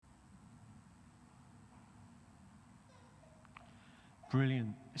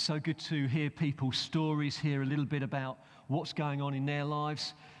Brilliant. So good to hear people's stories, hear a little bit about what's going on in their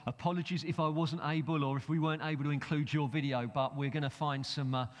lives. Apologies if I wasn't able or if we weren't able to include your video, but we're going to find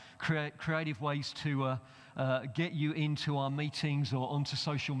some creative ways to get you into our meetings or onto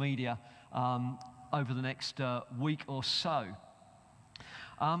social media over the next week or so.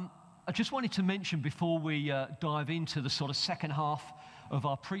 I just wanted to mention before we dive into the sort of second half of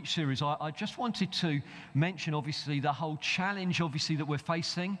our Preach series, I just wanted to mention obviously the whole challenge obviously that we're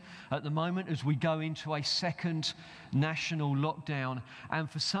facing at the moment as we go into a second national lockdown. And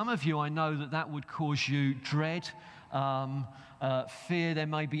for some of you, I know that that would cause you dread, fear. There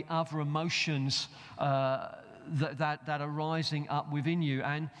may be other emotions that are rising up within you.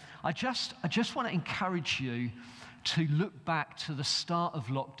 And I just want to encourage you to look back to the start of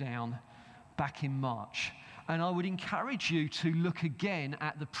lockdown back in March. And I would encourage you to look again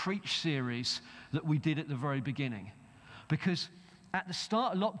at the Preach series that we did at the very beginning. Because at the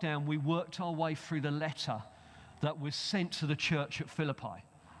start of lockdown, we worked our way through the letter that was sent to the church at Philippi.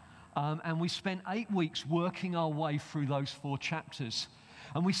 And we spent 8 weeks working our way through those 4 chapters.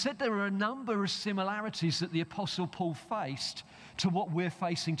 And we said there are a number of similarities that the Apostle Paul faced to what we're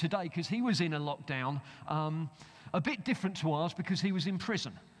facing today, because he was in a lockdown a bit different to ours because he was in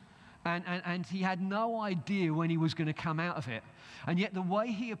prison. And he had no idea when he was going to come out of it. And yet the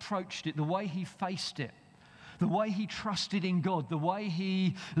way he approached it, the way he faced it, the way he trusted in God, the way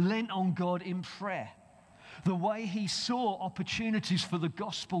he leant on God in prayer, the way he saw opportunities for the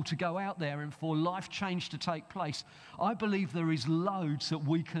gospel to go out there and for life change to take place, I believe there is loads that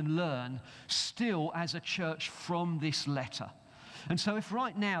we can learn still as a church from this letter. And so if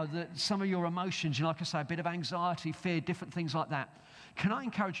right now that some of your emotions, like I say, a bit of anxiety, fear, different things like that, can I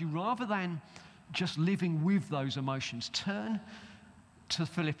encourage you, rather than just living with those emotions, turn to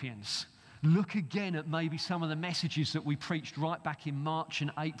Philippians. Look again at maybe some of the messages that we preached right back in March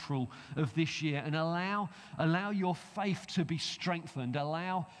and April of this year, and allow your faith to be strengthened.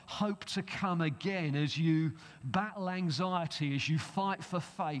 Allow hope to come again as you battle anxiety, as you fight for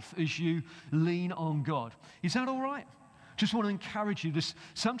faith, as you lean on God. Is that all right? Just want to encourage you.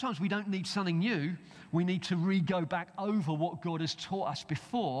 Sometimes we don't need something new. We need to go back over what God has taught us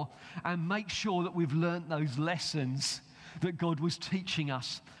before and make sure that we've learned those lessons that God was teaching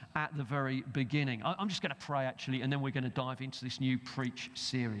us at the very beginning. I'm just going to pray actually, and then we're going to dive into this new Preach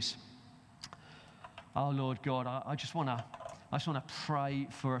series. Oh Lord God, I just want to pray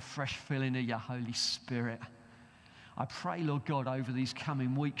for a fresh filling of your Holy Spirit. I pray, Lord God, over these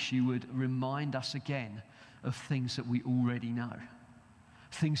coming weeks you would remind us again of things that we already know,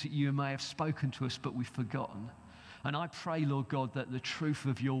 things that you may have spoken to us but we've forgotten. And I pray, Lord God, that the truth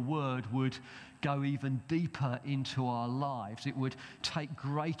of your word would go even deeper into our lives. It would take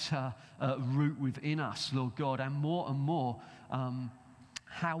greater root within us, Lord God, and more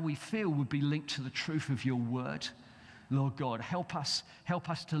how we feel would be linked to the truth of your word. Lord God, help us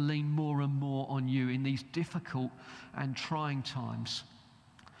to lean more and more on you in these difficult and trying times.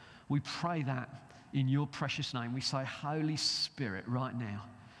 We pray that in your precious name. We say, Holy Spirit, right now,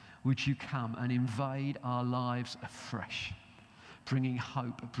 would you come and invade our lives afresh, bringing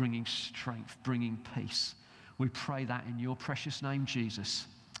hope, bringing strength, bringing peace. We pray that in your precious name, Jesus.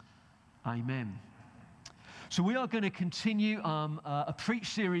 Amen. So we are going to continue a Preach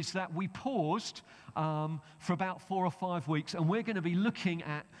series that we paused for about 4 or 5 weeks, and we're going to be looking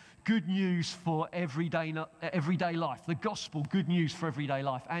at good news for everyday life, the gospel, good news for everyday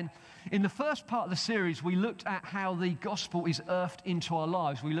life. And in the first part of the series, we looked at how the gospel is earthed into our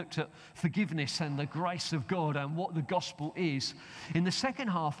lives. We looked at forgiveness and the grace of God and what the gospel is. In the second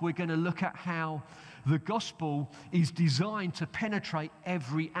half, we're going to look at how the gospel is designed to penetrate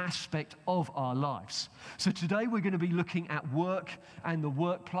every aspect of our lives. So today we're going to be looking at work and the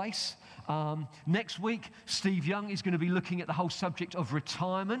workplace. Next week, Steve Young is going to be looking at the whole subject of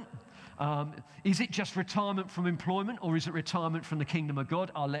retirement. Is it just retirement from employment, or is it retirement from the kingdom of God?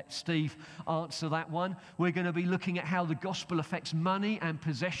 I'll let Steve answer that one. We're going to be looking at how the gospel affects money and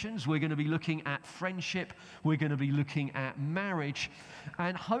possessions. We're going to be looking at friendship. We're going to be looking at marriage.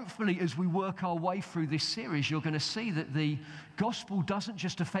 And hopefully, as we work our way through this series, you're going to see that the gospel doesn't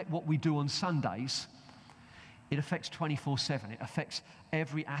just affect what we do on Sundays. It affects 24/7. It affects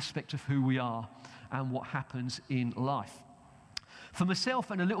every aspect of who we are and what happens in life. For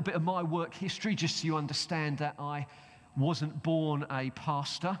myself and a little bit of my work history, just so you understand that I wasn't born a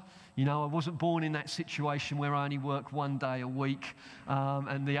pastor. You know, I wasn't born in that situation where I only work 1 day a week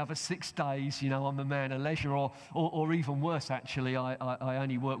and the other 6 days, you know, I'm a man of leisure, or even worse, actually, I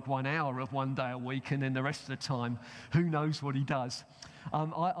only work 1 hour of 1 day a week, and then the rest of the time, who knows what he does.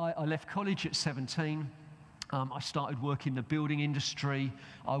 I left college at 17. I started working in the building industry.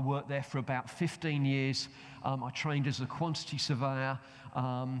 I worked there for about 15 years. I trained as a quantity surveyor.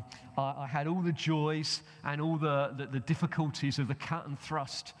 I had all the joys and all the difficulties of the cut and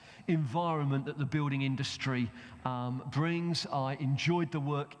thrust environment that the building industry brings. I enjoyed the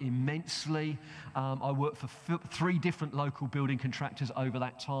work immensely. I worked for 3 different local building contractors over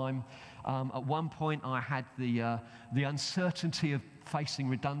that time. At one point, I had the uncertainty of facing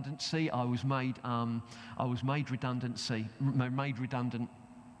redundancy. I was made redundant.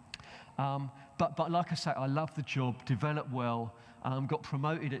 But like I say, I loved the job, developed well, got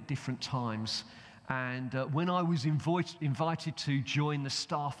promoted at different times. And when I was invited to join the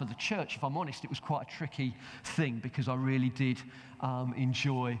staff of the church, if I'm honest, it was quite a tricky thing because I really did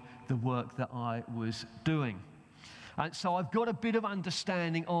enjoy the work that I was doing. And so I've got a bit of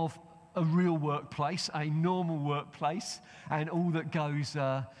understanding of a real workplace, a normal workplace, and all that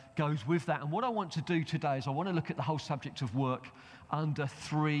goes with that. And what I want to do today is I want to look at the whole subject of work under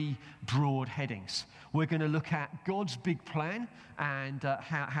 3 broad headings. We're going to look at God's big plan and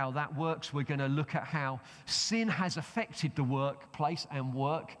how that works. We're going to look at how sin has affected the workplace and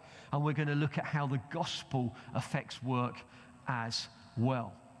work, and we're going to look at how the gospel affects work as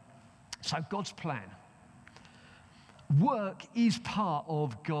well. So God's plan. Work is part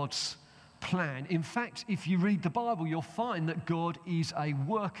of God's plan. In fact, if you read the Bible, you'll find that God is a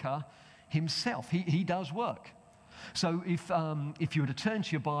worker himself. He does work. So if you were to turn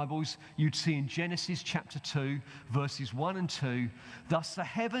to your Bibles, you'd see in Genesis chapter 2, verses 1 and 2, thus the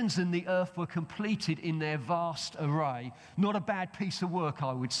heavens and the earth were completed in their vast array. Not a bad piece of work,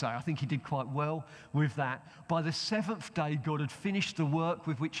 I would say. I think he did quite well with that. By the 7th day, God had finished the work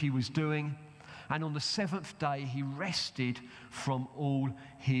with which he was doing. And on the 7th day, he rested from all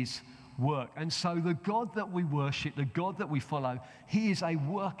his work. And so the God that we worship, the God that we follow, he is a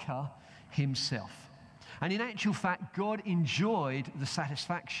worker himself. And in actual fact, God enjoyed the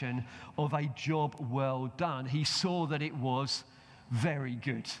satisfaction of a job well done. He saw that it was very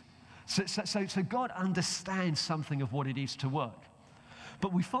good. So God understands something of what it is to work.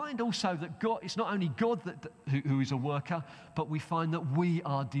 But we find also that God, it's not only God who is a worker, but we find that we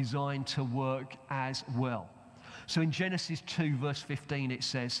are designed to work as well. So in Genesis 2, verse 15, it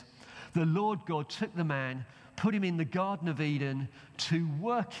says, the Lord God took the man, put him in the Garden of Eden to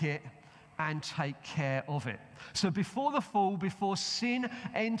work it and take care of it. So before the fall, before sin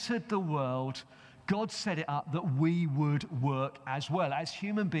entered the world, God set it up that we would work as well. As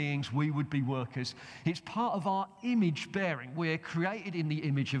human beings, we would be workers. It's part of our image bearing. We're created in the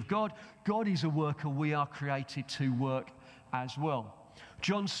image of God. God is a worker. We are created to work as well.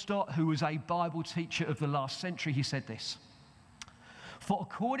 John Stott, who was a Bible teacher of the last century, he said this, for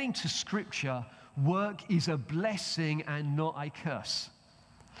according to Scripture, work is a blessing and not a curse.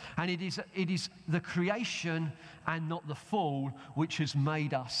 And it is the creation and not the fall which has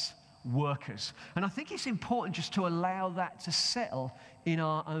made us workers. And I think it's important just to allow that to settle in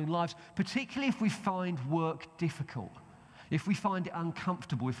our own lives, particularly if we find work difficult, if we find it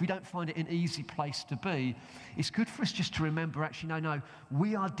uncomfortable, if we don't find it an easy place to be. It's good for us just to remember, actually, no,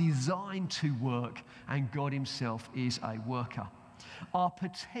 we are designed to work, and God himself is a worker. Our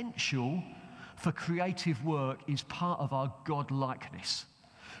potential for creative work is part of our God-likeness.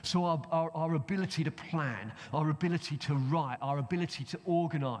 So our ability to plan, our ability to write, our ability to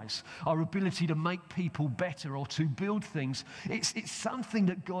organize, our ability to make people better or to build things, it's something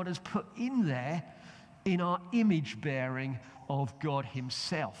that God has put in there in our image bearing of God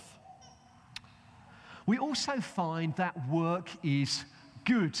himself. We also find that work is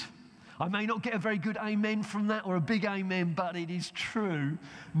good. I may not get a very good amen from that or a big amen, but it is true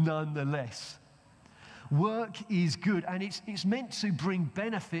nonetheless. Work is good, and it's meant to bring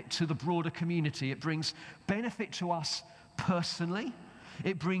benefit to the broader community. It brings benefit to us personally.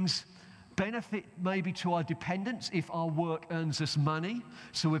 It brings benefit maybe to our dependents if our work earns us money,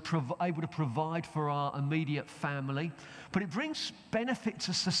 so we're able to provide for our immediate family. But it brings benefit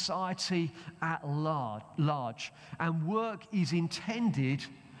to society at large. And work is intended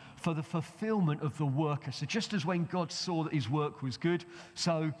for the fulfillment of the worker. So just as when God saw that his work was good,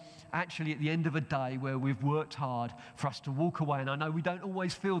 so actually at the end of a day where we've worked hard, for us to walk away, and I know we don't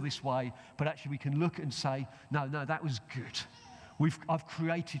always feel this way, but actually we can look and say, no, that was good. I've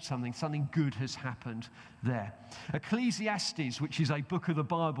created something good has happened there. Ecclesiastes, which is a book of the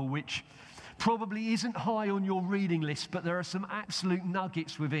Bible, which probably isn't high on your reading list, but there are some absolute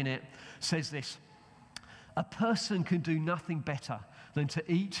nuggets within it, says this: a person can do nothing better than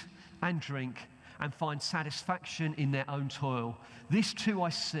to eat and drink and find satisfaction in their own toil. This too I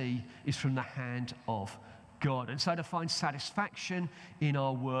see is from the hand of God. And so to find satisfaction in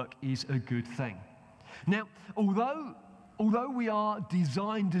our work is a good thing. Now, although we are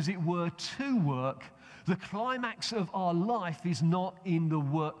designed, as it were, to work, the climax of our life is not in the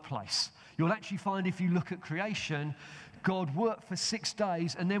workplace. You'll actually find, if you look at creation, God worked for 6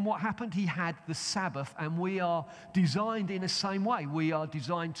 days, and then what happened? He had the Sabbath, and we are designed in the same way. We are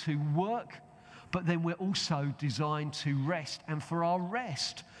designed to work, but then we're also designed to rest, and for our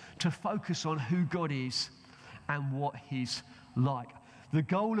rest, to focus on who God is and what He's like. The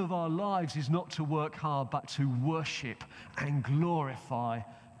goal of our lives is not to work hard, but to worship and glorify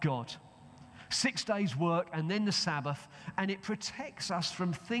God. 6 days work and then the Sabbath, and it protects us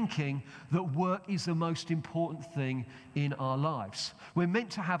from thinking that work is the most important thing in our lives. We're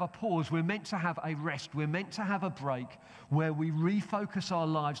meant to have a pause, we're meant to have a rest, we're meant to have a break where we refocus our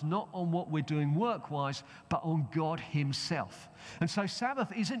lives not on what we're doing work-wise, but on God Himself. And so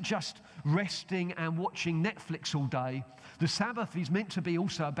Sabbath isn't just resting and watching Netflix all day. The Sabbath is meant to be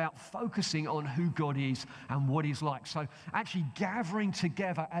also about focusing on who God is and what He's like. So actually gathering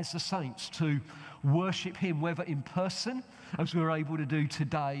together as the saints to worship Him, whether in person, as we're able to do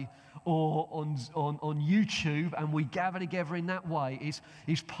today, or on YouTube, and we gather together in that way,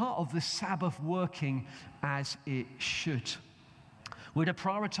 is part of the Sabbath working as it should. We're to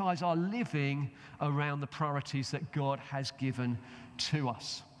prioritize our living around the priorities that God has given to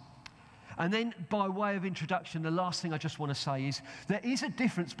us. And then, by way of introduction, the last thing I just want to say is there is a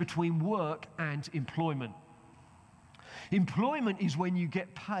difference between work and employment. Employment is when you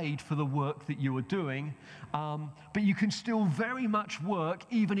get paid for the work that you are doing, but you can still very much work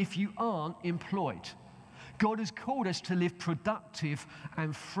even if you aren't employed. God has called us to live productive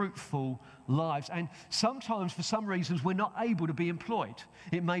and fruitful lives. And sometimes, for some reasons, we're not able to be employed.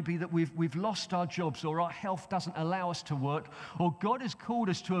 It may be that we've lost our jobs, or our health doesn't allow us to work, or God has called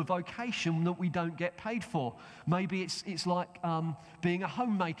us to a vocation that we don't get paid for. Maybe it's like being a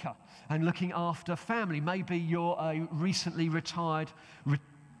homemaker and looking after family. Maybe you're a recently retired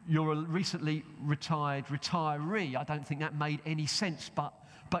retiree. I don't think that made any sense, but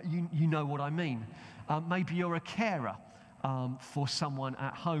you know what I mean. Maybe you're a carer for someone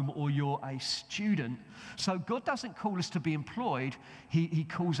at home, or you're a student. So God doesn't call us to be employed. He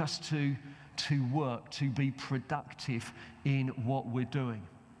calls us to work, to be productive in what we're doing.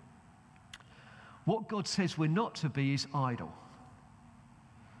 What God says we're not to be is idle.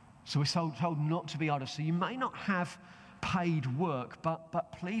 So we're told not to be idle. So you may not have paid work,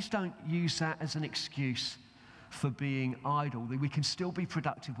 but please don't use that as an excuse for being idle. We can still be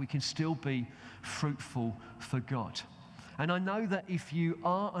productive, we can still be fruitful for God. And I know that if you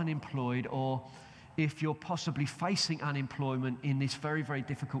are unemployed, or if you're possibly facing unemployment in this very, very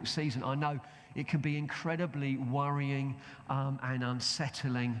difficult season, I know it can be incredibly worrying and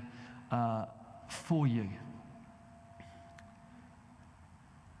unsettling for you.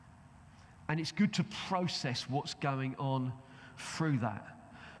 And it's good to process what's going on through that.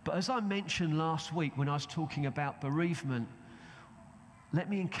 But as I mentioned last week when I was talking about bereavement, let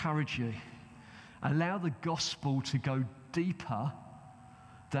me encourage you. Allow the gospel to go deeper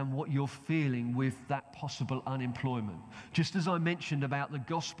than what you're feeling with that possible unemployment. Just as I mentioned about the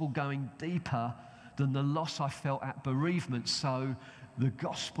gospel going deeper than the loss I felt at bereavement, so the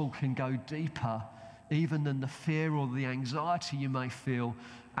gospel can go deeper even than the fear or the anxiety you may feel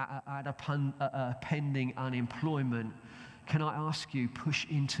at a pending unemployment. Can I ask you, push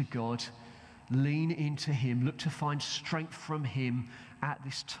into God, lean into Him, look to find strength from Him at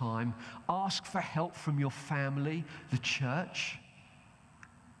this time. Ask for help from your family, the church.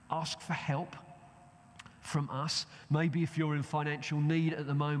 Ask for help from us. Maybe if you're in financial need at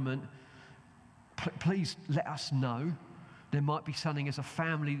the moment, please let us know. There might be something as a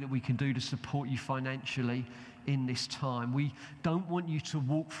family that we can do to support you financially in this time. We don't want you to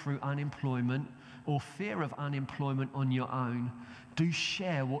walk through unemployment or fear of unemployment on your own. Do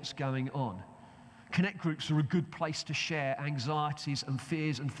share what's going on. Connect groups are a good place to share anxieties and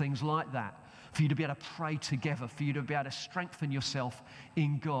fears and things like that, for you to be able to pray together, for you to be able to strengthen yourself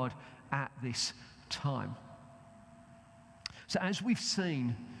in God at this time. So as we've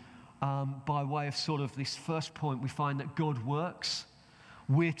seen, by way of sort of this first point, we find that God works,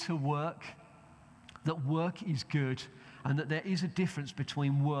 we're to work, that work is good, and that there is a difference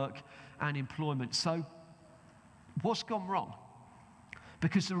between work and employment. So what's gone wrong?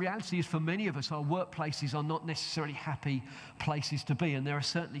 Because the reality is, for many of us, our workplaces are not necessarily happy places to be, and there are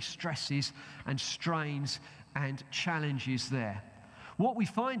certainly stresses and strains and challenges there. What we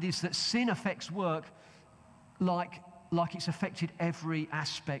find is that sin affects work like it's affected every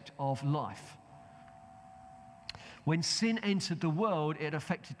aspect of life. When sin entered the world, it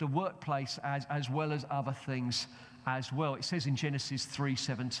affected the workplace as well as other things as well. It says in Genesis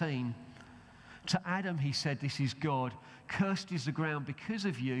 3:17, To Adam, he said, this is God. Cursed is the ground because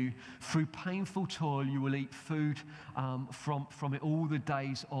of you. Through painful toil, you will eat food from it all the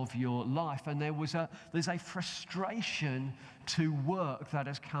days of your life. And there's a frustration to work that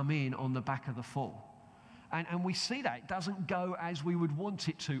has come in on the back of the fall. And we see that. It doesn't go as we would want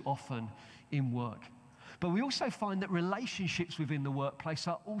it to often in work. But we also find that relationships within the workplace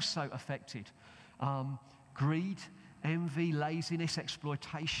are also affected. Greed, envy, laziness,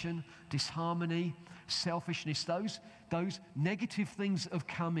 exploitation, disharmony, selfishness, those negative things that have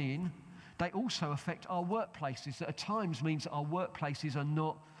come in, they also affect our workplaces. That at times means that our workplaces are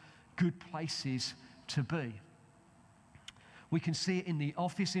not good places to be. We can see it in the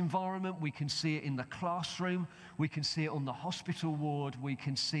office environment, we can see it in the classroom, we can see it on the hospital ward, we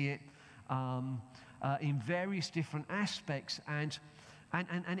can see it in various different aspects, and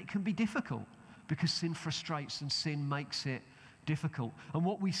it can be difficult because sin frustrates and sin makes it difficult. And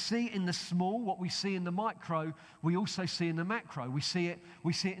what we see in the small, what we see in the micro, we also see in the macro. We see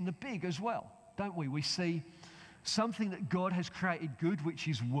it in the big as well, don't we? We see something that God has created good, which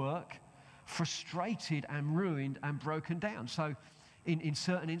is work, frustrated and ruined and broken down. So in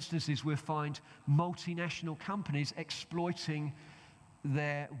certain instances, we'll find multinational companies exploiting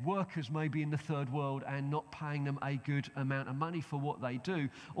their workers maybe in the third world and not paying them a good amount of money for what they do.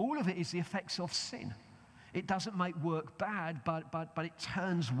 All of it is the effects of sin. It doesn't make work bad, but it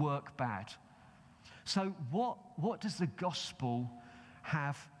turns work bad. So what does the gospel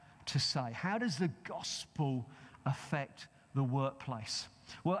have to say? How does the gospel affect the workplace?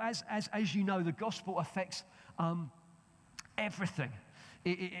 Well, as you know, the gospel affects everything.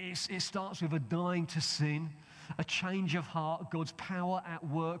 It starts with a dying to sin, a change of heart, God's power at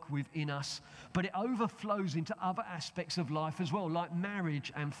work within us, but it overflows into other aspects of life as well, like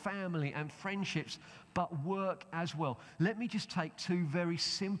marriage and family and friendships, but work as well. Let me just take two very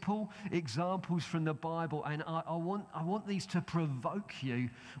simple examples from the Bible, and I want these to provoke you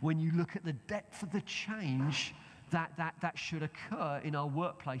when you look at the depth of the change that should occur in our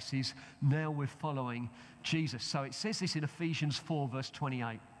workplaces now we're following Jesus. So it says this in Ephesians 4, verse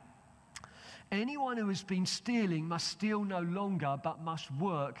 28. Anyone who has been stealing must steal no longer, but must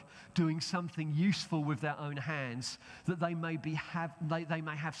work, doing something useful with their own hands, that they may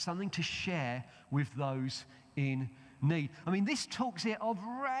have something to share with those in need. I mean, this talks here of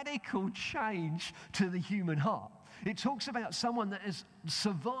radical change to the human heart. It talks about someone that has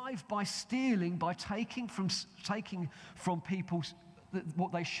survived by stealing, by taking from people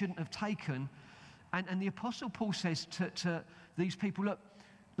what they shouldn't have taken. And the Apostle Paul says to these people, look,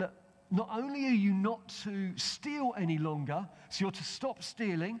 not only are you not to steal any longer, so you're to stop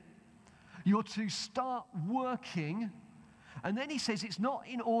stealing, you're to start working. And then he says it's not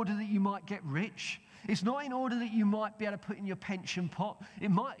in order that you might get rich. It's not in order that you might be able to put in your pension pot.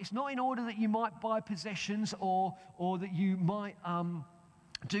 It's not in order that you might buy possessions or that you might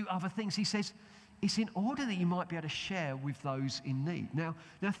do other things. He says it's in order that you might be able to share with those in need. Now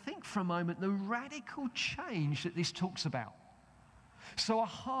think for a moment the radical change that this talks about. So a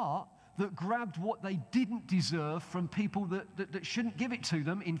heart that grabbed what they didn't deserve from people that shouldn't give it to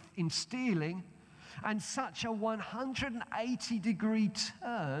them in stealing, and such a 180-degree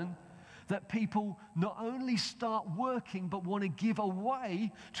turn that people not only start working but want to give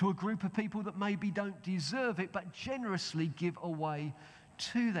away to a group of people that maybe don't deserve it, but generously give away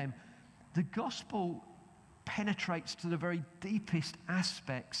to them. The gospel penetrates to the very deepest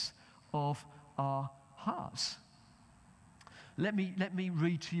aspects of our hearts. Let me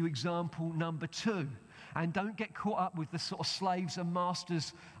read to you example number 2. And don't get caught up with the sort of slaves and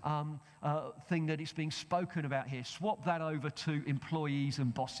masters thing that it's being spoken about here. Swap that over to employees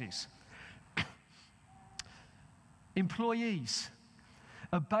and bosses. Employees,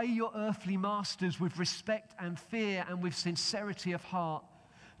 obey your earthly masters with respect and fear and with sincerity of heart,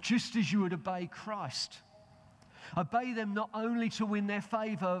 just as you would obey Christ. Obey them not only to win their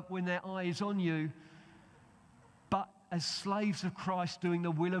favor when their eye is on you, but as slaves of Christ doing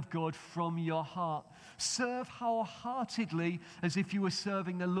the will of God from your heart. Serve wholeheartedly as if you were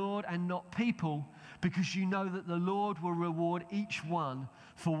serving the Lord and not people, because you know that the Lord will reward each one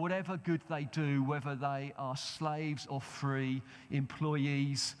for whatever good they do, whether they are slaves or free,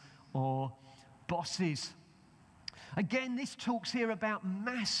 employees or bosses. Again, this talks here about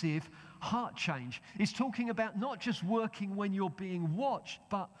massive heart change. It's talking about not just working when you're being watched,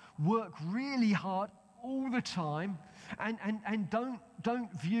 but work really hard all the time, and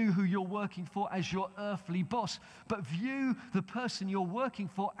don't view who you're working for as your earthly boss, but view the person you're working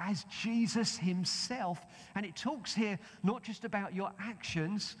for as Jesus himself. And it talks here not just about your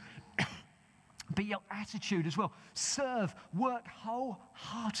actions, be your attitude as well. Serve, work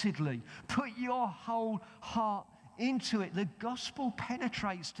wholeheartedly. Put your whole heart into it. The gospel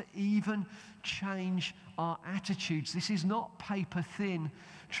penetrates to even change our attitudes. This is not paper thin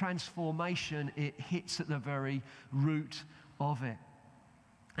transformation. It hits at the very root of it.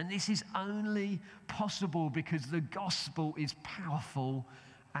 And this is only possible because the gospel is powerful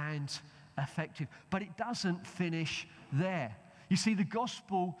and effective. But it doesn't finish there. You see, the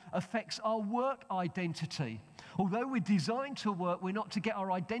gospel affects our work identity. Although we're designed to work, we're not to get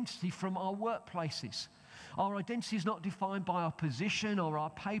our identity from our workplaces. Our identity is not defined by our position or our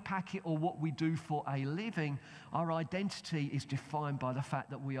pay packet or what we do for a living. Our identity is defined by the fact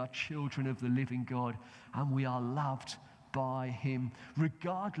that we are children of the living God and we are loved by Him,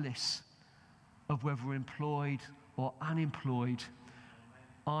 regardless of whether we're employed or unemployed.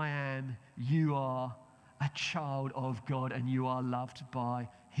 I am, you are a child of God and you are loved by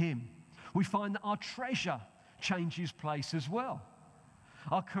Him. We find that our treasure changes place as well.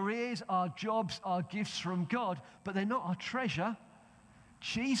 Our careers, our jobs, are gifts from God, but they're not our treasure.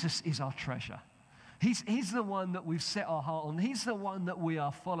 Jesus is our treasure. He's the one that we've set our heart on. He's the one that we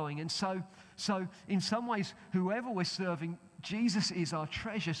are following. And so in some ways, whoever we're serving, Jesus is our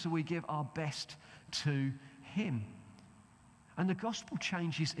treasure, so we give our best to Him. And the gospel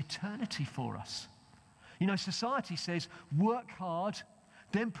changes eternity for us. You know, society says, work hard,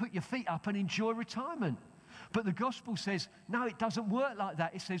 then put your feet up and enjoy retirement. But the gospel says, no, it doesn't work like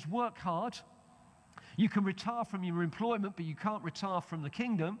that. It says, work hard. You can retire from your employment, but you can't retire from the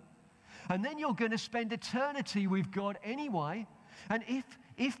kingdom. And then you're going to spend eternity with God anyway. And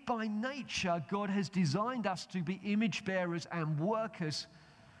if by nature God has designed us to be image bearers and workers,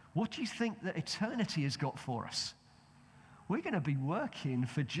 what do you think that eternity has got for us? We're going to be working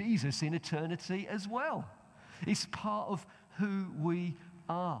for Jesus in eternity as well. It's part of who we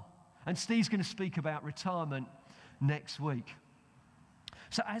are. And Steve's going to speak about retirement next week.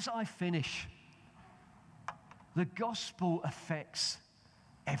 So as I finish, the gospel affects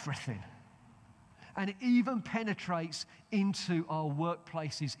everything. And it even penetrates into our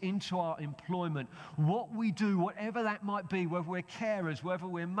workplaces, into our employment. What we do, whatever that might be, whether we're carers, whether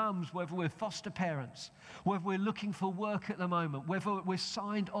we're mums, whether we're foster parents, whether we're looking for work at the moment, whether we're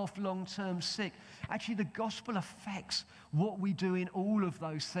signed off long-term sick. Actually, the gospel affects what we do in all of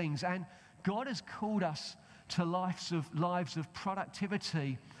those things. And God has called us to lives of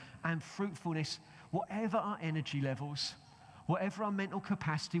productivity and fruitfulness, whatever our energy levels, whatever our mental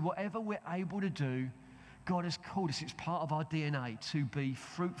capacity, whatever we're able to do, God has called us. It's part of our DNA to be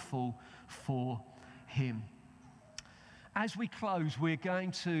fruitful for Him. As we close, we're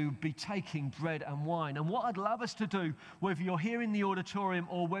going to be taking bread and wine. And what I'd love us to do, whether you're here in the auditorium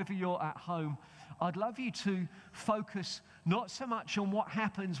or whether you're at home, I'd love you to focus not so much on what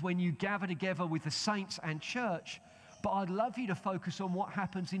happens when you gather together with the saints and church, but I'd love you to focus on what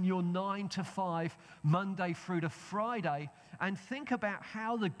happens in your 9 to 5, Monday through to Friday, and think about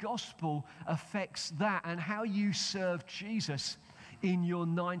how the gospel affects that and how you serve Jesus in your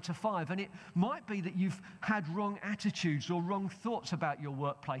 9 to 5. And it might be that you've had wrong attitudes or wrong thoughts about your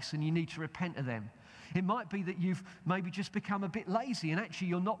workplace and you need to repent of them. It might be that you've maybe just become a bit lazy and actually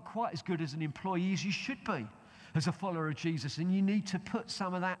you're not quite as good as an employee as you should be as a follower of Jesus, and you need to put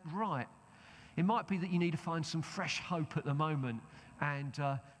some of that right. It might be that you need to find some fresh hope at the moment and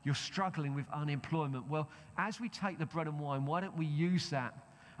you're struggling with unemployment. Well, as we take the bread and wine, why don't we use that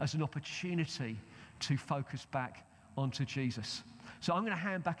as an opportunity to focus back onto Jesus? So I'm going to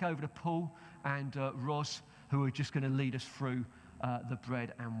hand back over to Paul and Roz, who are just going to lead us through the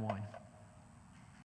bread and wine.